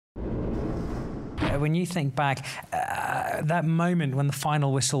when you think back, that moment when the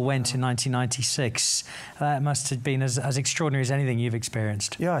final whistle went in 1996, that must have been as extraordinary as anything you've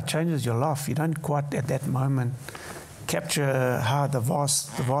experienced. Yeah, it changes your life. You don't quite at that moment capture how the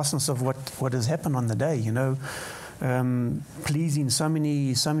vastness of what has happened on the day, you know. Pleasing so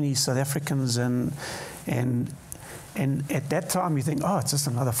many South Africans, and at that time you think, oh, it's just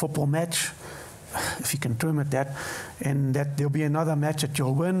another football match, if you can term it that, and that there'll be another match that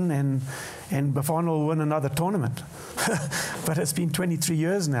you'll win, and Bafana will win another tournament. But it's been 23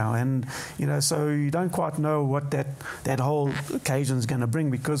 years now, and you know, so you don't quite know what that whole occasion is going to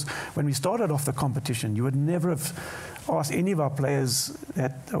bring, because when we started off the competition, you would never have asked any of our players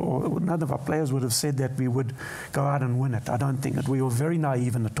that, or none of our players would have said that we would go out and win it. I don't think it. We were very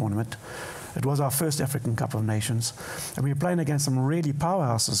naive in the tournament. It was our first African Cup of Nations, and we were playing against some really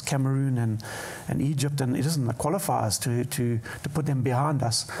powerhouses, Cameroon and Egypt, and it isn't the qualifiers to put them behind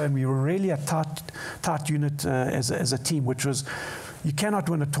us. And we were really a tight unit as a team, which was, you cannot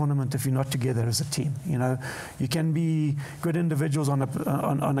win a tournament if you're not together as a team. You know, you can be good individuals on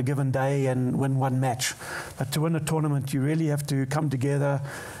a given day and win one match, but to win a tournament, you really have to come together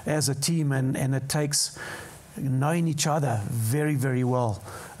as a team, and it takes knowing each other very, very well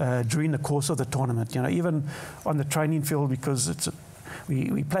during the course of the tournament. You know, even on the training field, because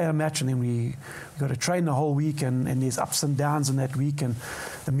we play a match and then we got to train the whole week, and there's ups and downs in that week, and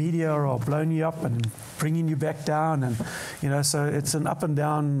the media are blowing you up and bringing you back down, and you know, so it's an up and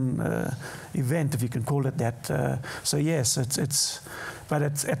down event, if you can call it that. So yes, but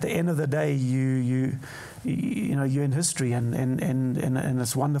it's at the end of the day, you know, you're in history, and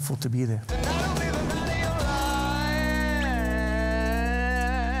it's wonderful to be there.